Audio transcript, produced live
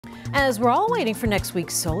As we're all waiting for next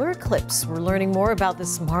week's solar eclipse, we're learning more about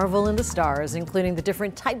this marvel in the stars, including the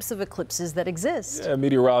different types of eclipses that exist.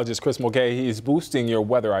 Meteorologist Chris Mulcahy is boosting your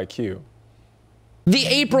weather IQ. The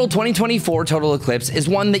April 2024 total eclipse is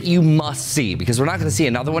one that you must see because we're not going to see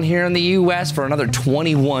another one here in the U.S. for another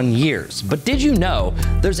 21 years. But did you know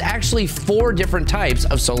there's actually 4 different types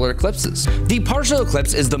of solar eclipses? The partial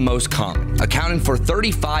eclipse is the most common, accounting for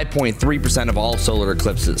 35.3% of all solar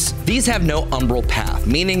eclipses. These have no umbral path,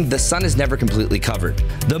 meaning the sun is never completely covered.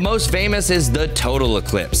 The most famous is the total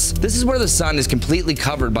eclipse. This is where the sun is completely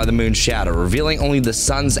covered by the moon's shadow, revealing only the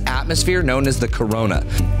sun's atmosphere known as the corona.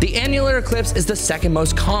 The annular eclipse is the second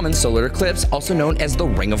most common solar eclipse, also known as the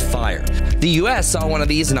Ring of Fire. The US saw one of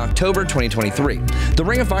these in October 2023. The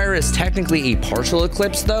Ring of Fire is technically a partial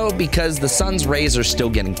eclipse though, because the sun's rays are still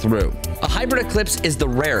getting through. A hybrid eclipse is the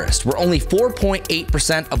rarest, where only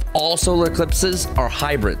 4.8% of all solar eclipses are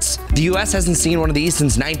hybrids. The US hasn't seen one of these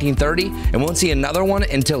since 1930 and won't see another one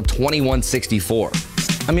until 2164.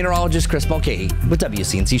 I'm meteorologist Chris Mulcahy with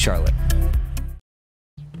WCNC Charlotte.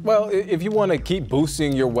 Well, if you want to keep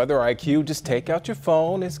boosting your weather IQ, just take out your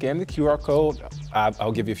phone and scan the QR code.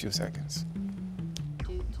 I'll give you a few seconds.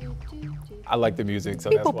 I like the music, so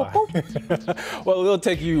that's why. Well, it'll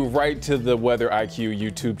take you right to the Weather IQ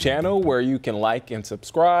YouTube channel where you can like and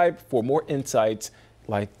subscribe for more insights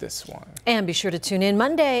like this one. And be sure to tune in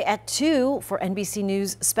Monday at 2 for NBC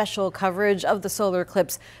News special coverage of the solar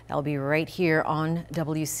eclipse. That'll be right here on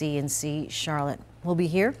WCNC Charlotte. We'll be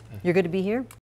here. You're good to be here?